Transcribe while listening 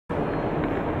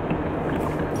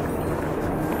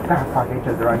Ah, fuck, I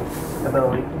chose the wrong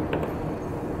ability.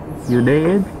 You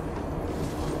did?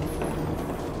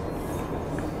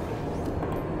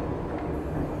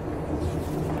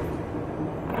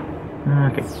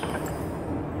 Okay.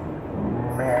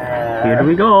 Here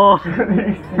we go.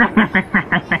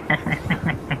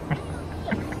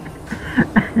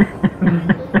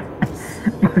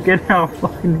 Look at how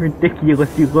fucking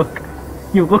ridiculous you look.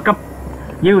 You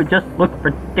just look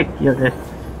ridiculous.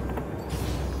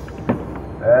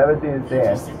 I haven't seen his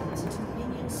dance.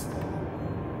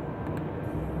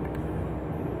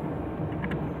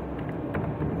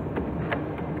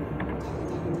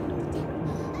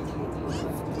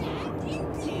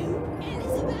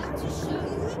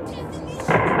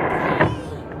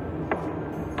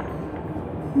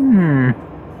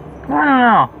 I don't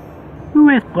know. Who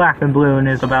is black and blue and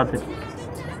is about to...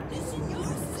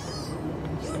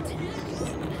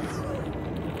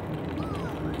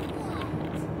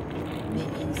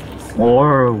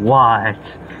 Or what?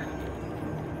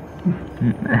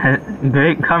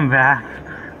 Great comeback.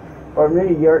 For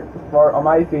me, on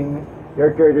my thing,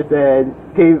 your character said,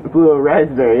 blew a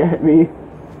raspberry at me.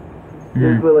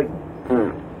 Just blew like...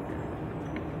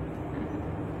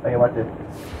 Okay, watch this.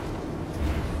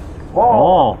 Whoa!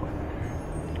 Oh!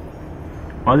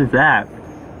 What is that?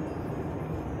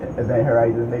 Event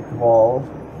Horizon makes walls.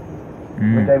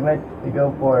 Which I meant to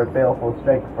go for Baleful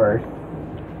Strike first.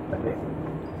 Okay.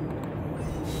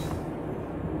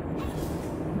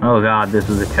 Oh god, this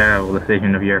is a terrible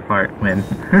decision of your part, Wynn.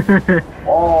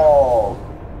 Oh!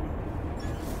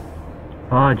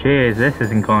 Oh jeez, this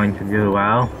isn't going to do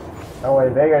well. Oh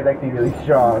wait, Vega's actually really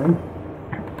strong.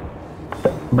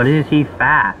 But is he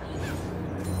fast?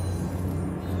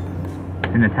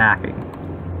 In attacking?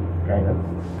 Kind of.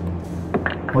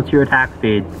 What's your attack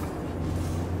speed?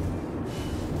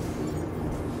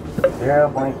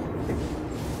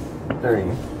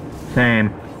 0.63.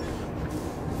 Same.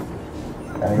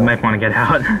 You might want to get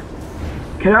out.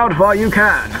 Get out while you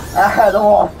can! Ah, the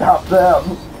wall stop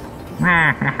them!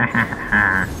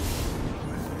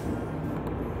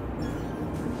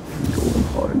 Golden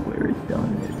hardware is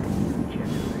done in a new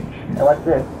generation. Hey, what's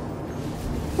this?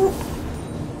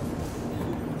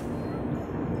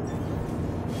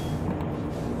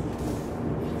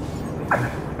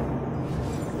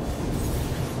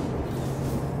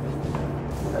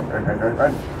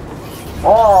 Run.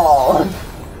 Oh!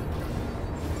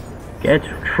 Get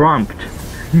trumped.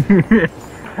 Okay,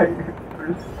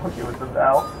 with the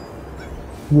bell.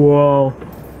 Whoa.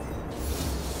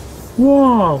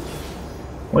 Whoa.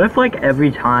 What if like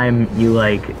every time you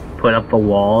like put up the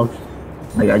walls,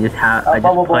 like I just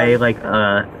play like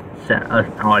an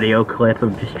audio clip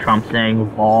of just Trump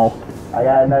saying wall. I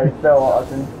got another spell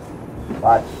option.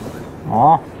 Watch.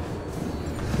 Aw.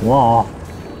 Whoa.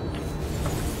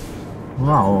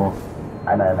 Whoa.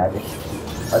 I know magic.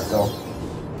 Let's go.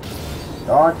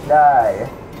 Don't die.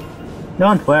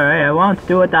 Don't worry, I won't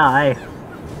do a die.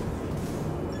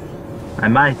 I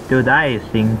might do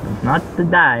dicing, but not the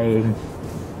dying.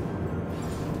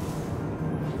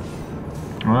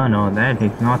 Oh no, that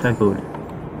is not a good.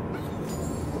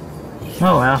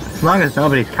 Oh well, as long as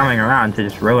nobody's coming around to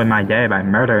just ruin my day by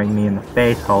murdering me in the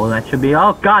face hole, that should be—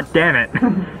 oh god damn it!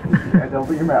 And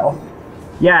open your mouth.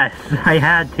 Yes, I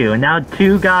had to, and now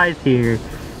two guys here.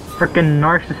 Frickin'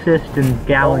 narcissist and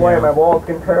Galileo. Don't worry, my walls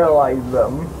can paralyze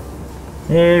them.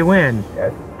 Hey, Wynn.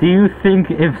 Yes. Do you think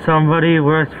if somebody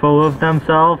was full of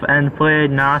themselves and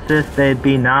played Narcissus, they'd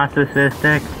be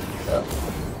narcissistic? Yeah.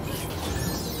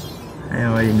 I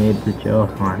already made the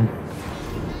joke one.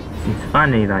 It's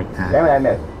funny like that. Damn it, I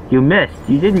missed. You missed.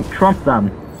 You didn't trump them.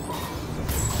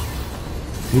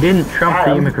 You didn't trump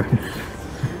the immigrants.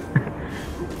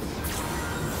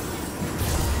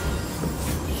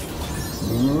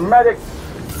 Magic!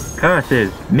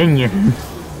 Curses. Minions.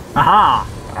 Aha!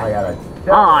 I got it.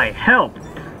 I helped!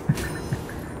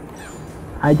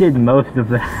 I did most of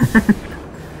that.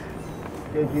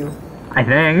 Did you? I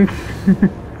think.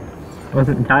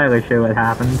 Wasn't entirely sure what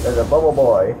happened. There's a bubble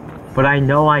boy. But I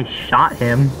know I shot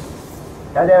him.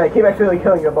 God damn it, I keep actually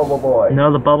killing the bubble boy. No,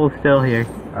 the bubble's still here.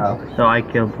 Oh. So I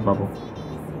killed the bubble.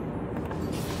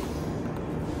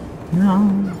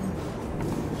 No.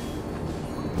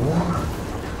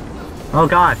 Oh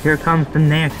god, here comes the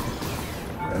Nexus.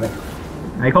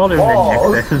 I called him the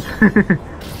Nexus.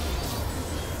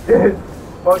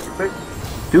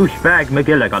 Douchebag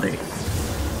McGillicuddy.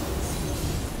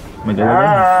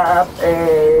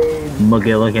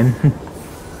 McGilligan?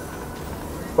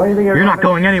 What do you think you're not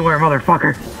going anywhere,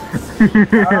 motherfucker!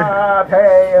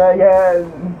 Pay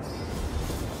again!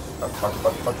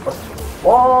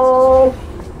 Whoa!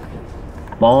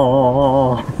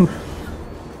 Ball!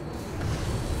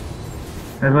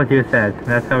 That's what you said.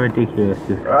 That's how ridiculous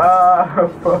you said.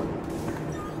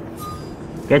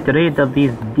 Get rid of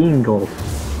these dingles.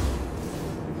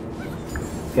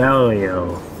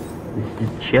 Galio is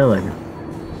just chilling.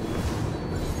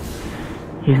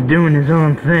 He's doing his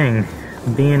own thing,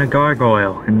 being a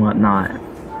gargoyle and whatnot.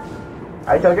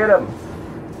 I shall get him.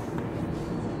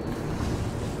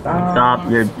 Stop,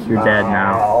 you're dead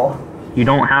now. You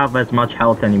don't have as much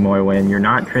health anymore, Wynn. You're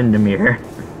not Tryndamere.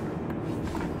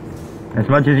 As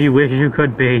much as you wish you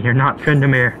could be, you're not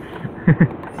Tryndamere.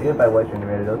 Even if I was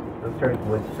Tryndamere, those turrets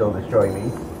would still destroy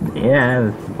me. Yeah,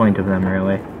 that's the point of them,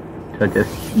 really. To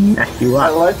just mess you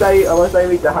up. Unless I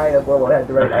reach the high enough level, I have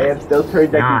to right. I have those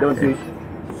turrets that don't do.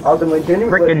 Ultimately,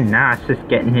 freaking Nash just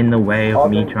getting in the way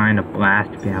of me trying to blast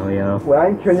Galio. When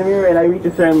I'm Tryndamere and I reach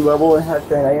a certain level and have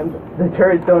certain items, the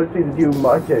turrets don't seem to do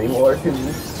much anymore to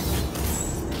me.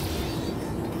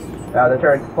 Now the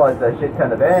turrets plus a shit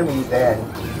ton of enemies and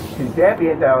 2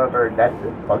 champions, however, that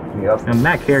just fucks me up. Come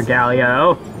back here,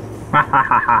 Galio. Ha ha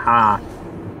ha ha ha.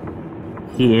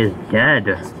 He is dead.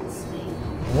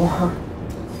 What?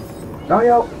 No,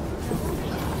 yo.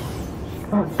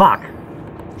 Fuck.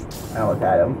 I almost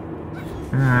had him.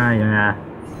 Ah, yeah.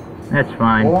 That's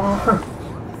fine. What?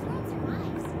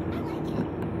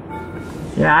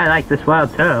 Yeah, I like this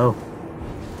world too.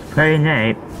 It's pretty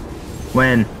neat.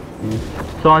 Wynn.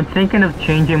 So I'm thinking of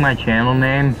changing my channel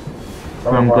name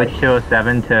from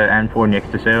Glitch207 to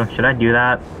N4Nixtasu. Should I do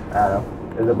that? I don't know.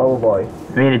 There's a bubble boy.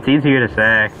 I mean, it's easier to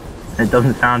say. It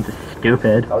doesn't sound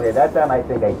stupid. Okay, that time I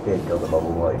think I did kill the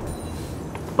bubble boy.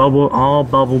 All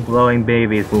bubble-blowing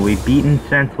babies will be beaten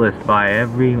senseless by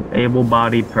every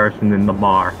able-bodied person in the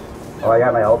bar. Oh, I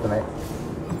got my ultimate.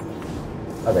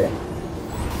 Okay.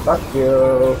 Fuck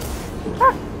you.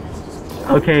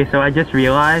 Okay, so I just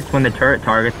realized when the turret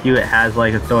targets you, it has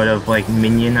like a sort of like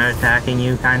minion attacking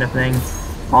you kind of thing.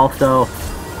 Also,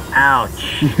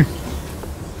 ouch.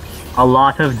 A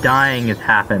lot of dying has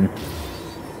happened.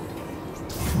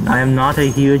 I am not a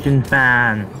huge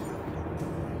fan.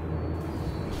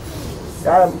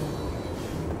 Got him.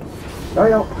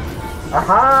 No.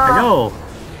 Aha! Hello!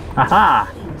 Aha!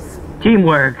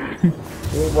 Teamwork!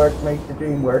 Teamwork makes the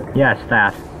dream work. Yes,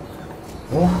 that.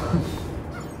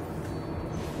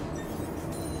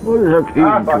 What is a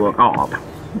teamwork? Oh,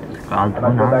 I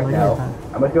must go back now.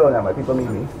 I must go now. My people need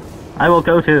me. I will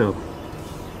go too.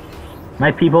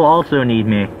 My people also need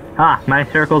me. Ah, my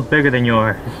circle's bigger than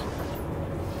yours.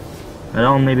 But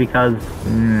only because...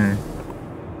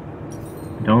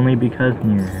 Only because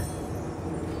near.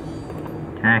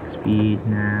 Attack speed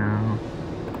now.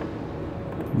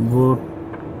 Whoop.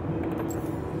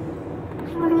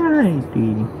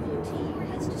 Alrighty.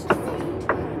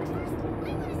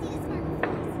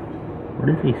 What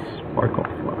is a sparkle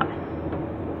fly?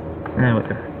 What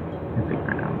the? It's like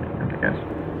ground, I guess.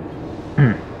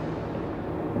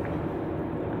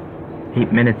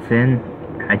 8 minutes in,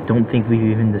 I don't think we've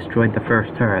even destroyed the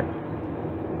first turret.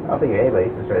 I don't think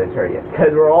anybody's destroyed the turret yet,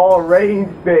 because we're all range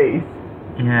space.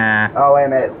 Yeah. Oh, wait a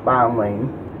minute, bomb lane.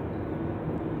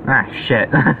 Ah, shit.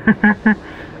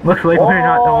 Looks like we're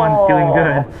not the ones doing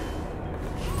good.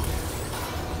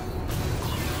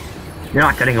 You're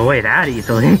not getting away that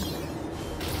easily.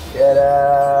 Get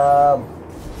him!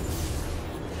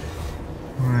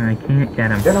 I can't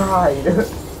get him. Denied!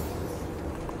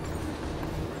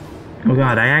 Oh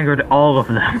god, I angered all of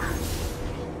them.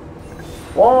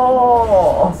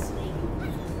 Whoa!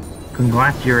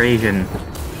 Congratulations.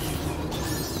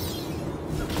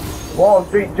 Wall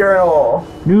Street Journal!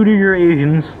 New to your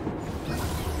Asians.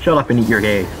 Shut up and eat your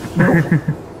gays.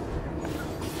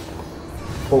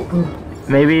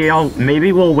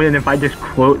 Maybe we'll win if I just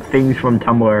quote things from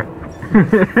Tumblr.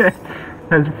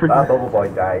 That's pretty. Bubble Boy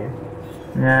died.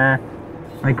 Yeah,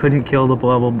 I couldn't kill the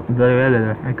bubble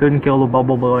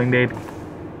blowing baby.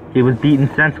 He was beaten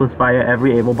senseless by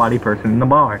every able-bodied person in the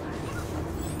bar.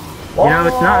 You know,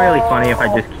 it's not really funny if I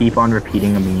just keep on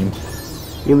repeating a meme,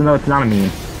 even though it's not a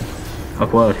meme. A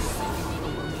quote.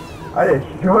 I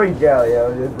destroyed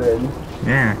Galio just then.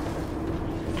 Yeah.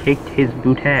 Kicked his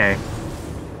booty.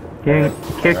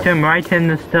 Kicked him right in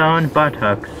the stone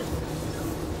buttocks.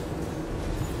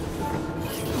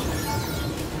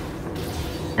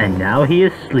 And now he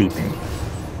is sleeping.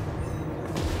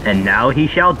 And now he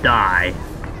shall die.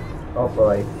 Oh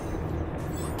boy.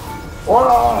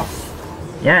 Whoa!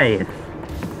 Yes.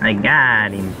 I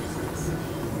got him.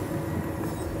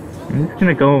 I'm just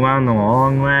gonna go around the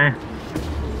long way.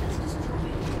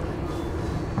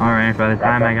 Alright, by the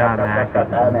time I got back.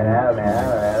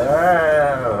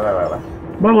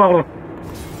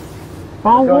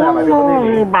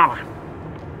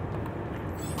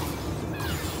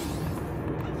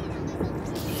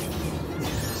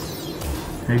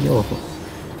 Yo.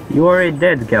 You are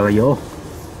dead, Galileo.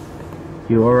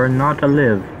 You are not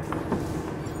alive.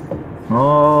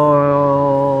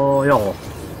 Oh, yo.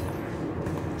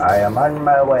 I am on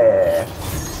my way.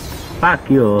 Fuck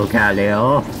you,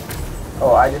 Galileo.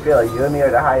 Oh, I just feel like you and me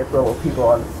are the highest level people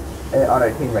on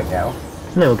our team right now.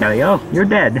 Hello, Galileo. You're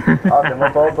dead. Awesome,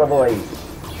 we're both level 8.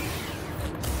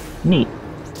 Neat.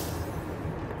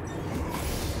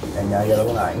 And now you're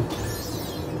level 9.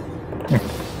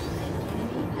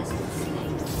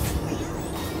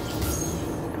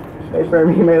 Wait for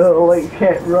me, my little 8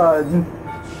 can't run.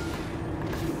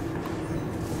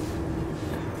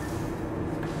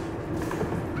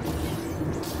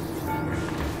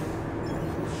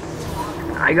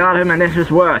 I got him, and this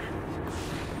is worth.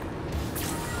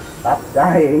 Stop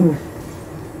dying.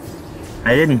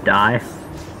 I didn't die.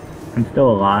 I'm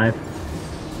still alive.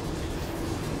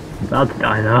 I'm about to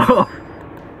die though.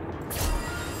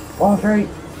 Wall Street.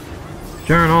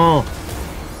 Journal.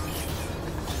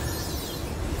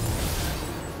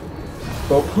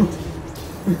 Oh.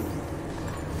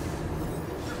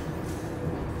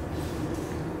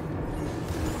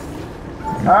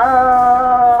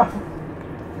 Ah!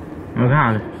 Oh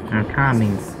god, they're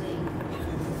coming.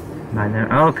 By the,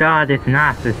 oh god, it's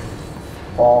not this.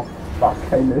 Oh, fuck,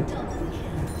 I missed.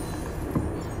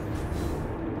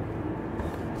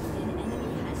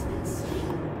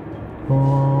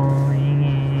 Falling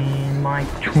in my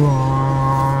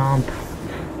trump.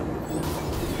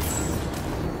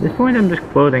 At this point I'm just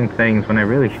quoting things when I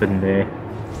really shouldn't be.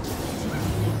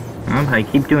 I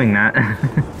keep doing that.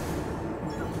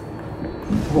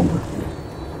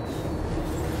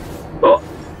 Oh!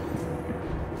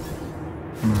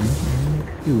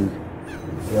 Excuse.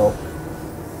 Yo.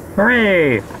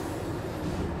 Hooray! You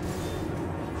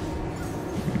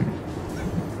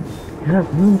have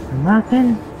room for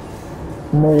nothing?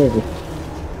 Mold.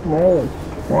 Mold.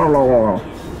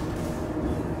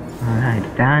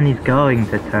 Alright, down he's going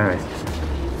to turret.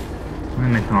 Why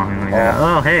am I talking like that?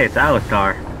 Oh, hey, it's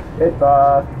Alistar. It's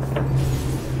boss.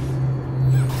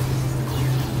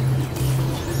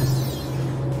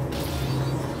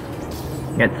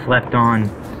 Get slept on,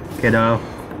 kiddo.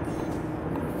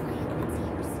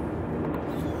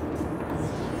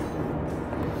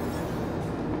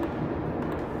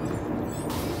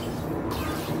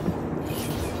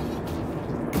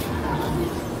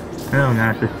 Hello,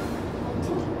 Nasus.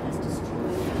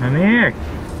 I'm here.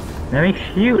 Let me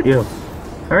shoot you.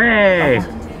 Hooray!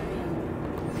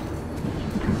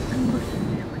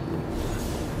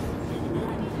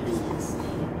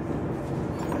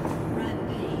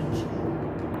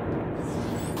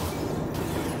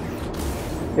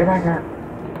 Get back here.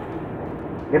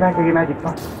 Get back here, you magic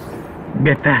fuck.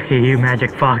 Get back here, you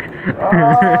magic fuck.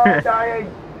 Oh, dying.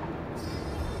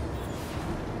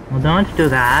 Well, don't do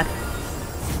that.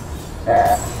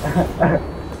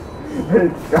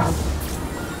 Stop.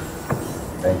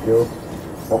 Thank you.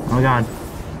 Oh god.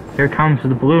 Here comes the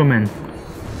Bloomin'.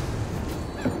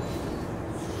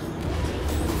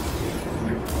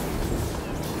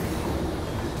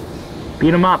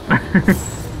 Beat him up.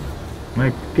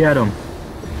 Let's get him.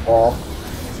 Oh.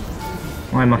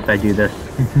 Why must I do this?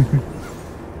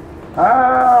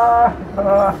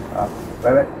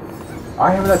 Wait.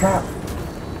 I am in the trap.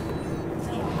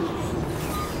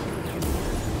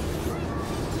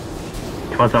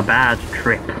 Twas a bad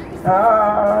trip.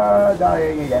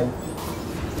 Dying again.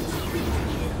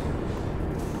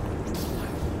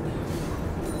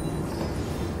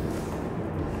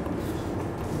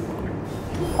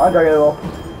 Undragable.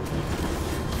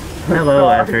 Hello,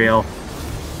 Ezreal.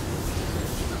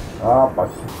 Oh,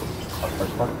 fuck.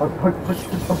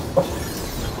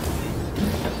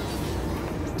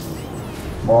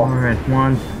 More at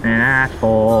once an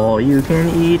asshole, you can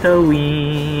eat a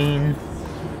ween.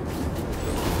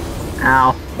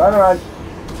 Ow. Run.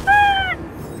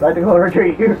 Tactical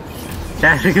retreat.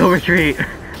 Tactical retreat.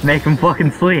 Make him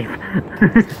fucking sleep.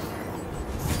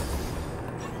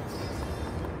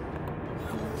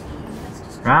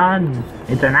 Run.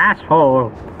 It's an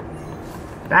asshole.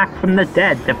 Back from the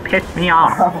dead to piss me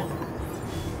off.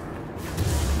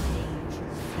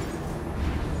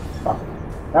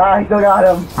 I still got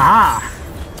him. Aha!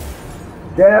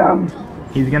 Get him.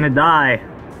 He's gonna die.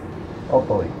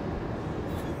 Hopefully.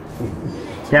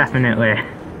 Definitely.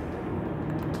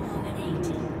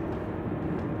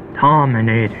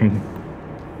 Dominating.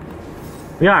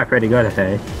 We are pretty good at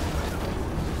it.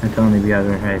 That's only because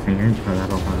we're facing into a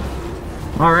level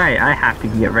 1. Alright, I have to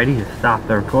get ready to stop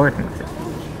the recording.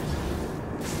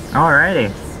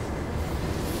 Alrighty.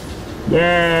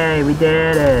 Yay, we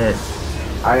did it.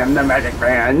 I am the magic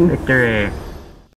man. Victory.